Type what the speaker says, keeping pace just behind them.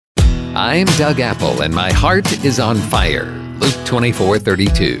I'm Doug Apple, and my heart is on fire. Luke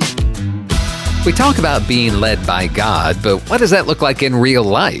 24:32. We talk about being led by God, but what does that look like in real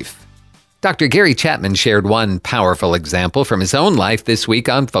life? Dr. Gary Chapman shared one powerful example from his own life this week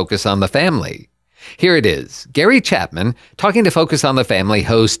on Focus on the Family. Here it is, Gary Chapman talking to Focus on the Family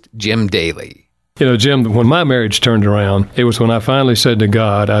host Jim Daly. You know, Jim, when my marriage turned around, it was when I finally said to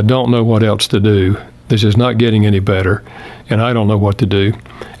God, I don't know what else to do. This is not getting any better, and I don't know what to do.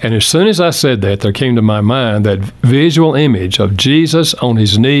 And as soon as I said that, there came to my mind that visual image of Jesus on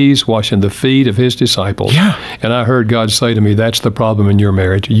his knees washing the feet of his disciples. Yeah. And I heard God say to me, that's the problem in your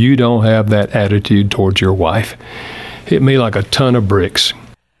marriage. You don't have that attitude towards your wife. Hit me like a ton of bricks.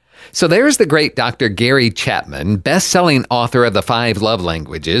 So there's the great Dr. Gary Chapman, best-selling author of The 5 Love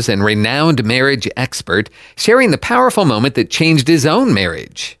Languages and renowned marriage expert, sharing the powerful moment that changed his own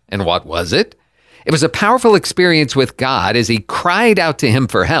marriage. And what was it? It was a powerful experience with God as he cried out to him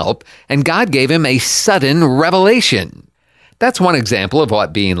for help, and God gave him a sudden revelation. That's one example of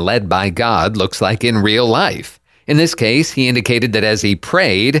what being led by God looks like in real life. In this case, he indicated that as he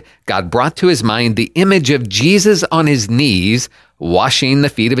prayed, God brought to his mind the image of Jesus on his knees, washing the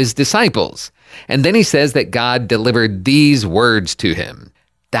feet of his disciples. And then he says that God delivered these words to him.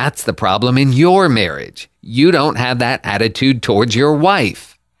 That's the problem in your marriage. You don't have that attitude towards your wife.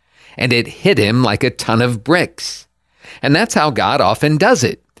 And it hit him like a ton of bricks. And that's how God often does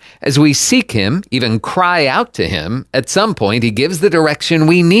it. As we seek him, even cry out to him, at some point he gives the direction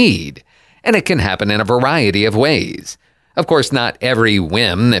we need. And it can happen in a variety of ways. Of course, not every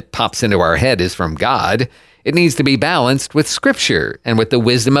whim that pops into our head is from God. It needs to be balanced with Scripture and with the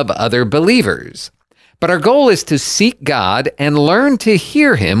wisdom of other believers. But our goal is to seek God and learn to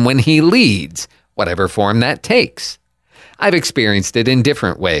hear him when he leads, whatever form that takes. I've experienced it in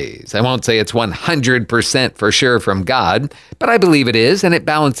different ways. I won't say it's 100% for sure from God, but I believe it is, and it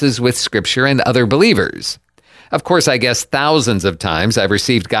balances with Scripture and other believers. Of course, I guess thousands of times I've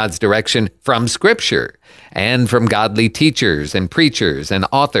received God's direction from Scripture and from godly teachers and preachers and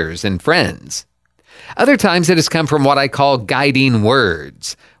authors and friends. Other times it has come from what I call guiding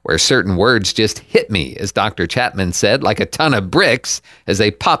words, where certain words just hit me, as Dr. Chapman said, like a ton of bricks as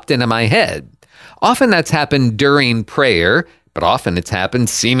they popped into my head. Often that's happened during prayer, but often it's happened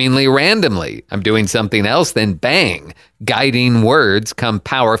seemingly randomly. I'm doing something else, then bang, guiding words come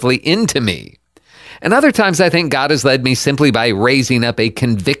powerfully into me. And other times I think God has led me simply by raising up a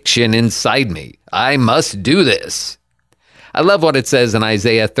conviction inside me. I must do this. I love what it says in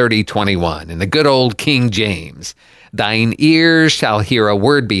Isaiah 30:21 in the good old King James. Thine ears shall hear a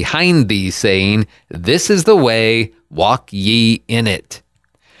word behind thee saying, this is the way, walk ye in it.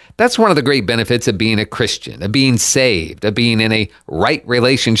 That's one of the great benefits of being a Christian, of being saved, of being in a right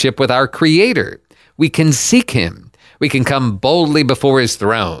relationship with our Creator. We can seek him. We can come boldly before his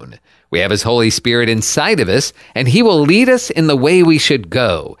throne. We have his Holy Spirit inside of us, and he will lead us in the way we should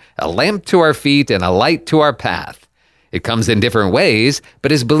go, a lamp to our feet and a light to our path. It comes in different ways,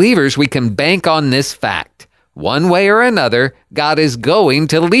 but as believers, we can bank on this fact. One way or another, God is going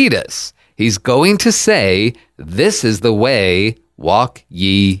to lead us. He's going to say, this is the way, walk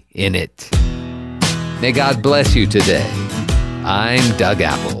ye in it. May God bless you today. I'm Doug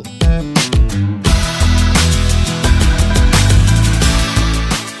Apple.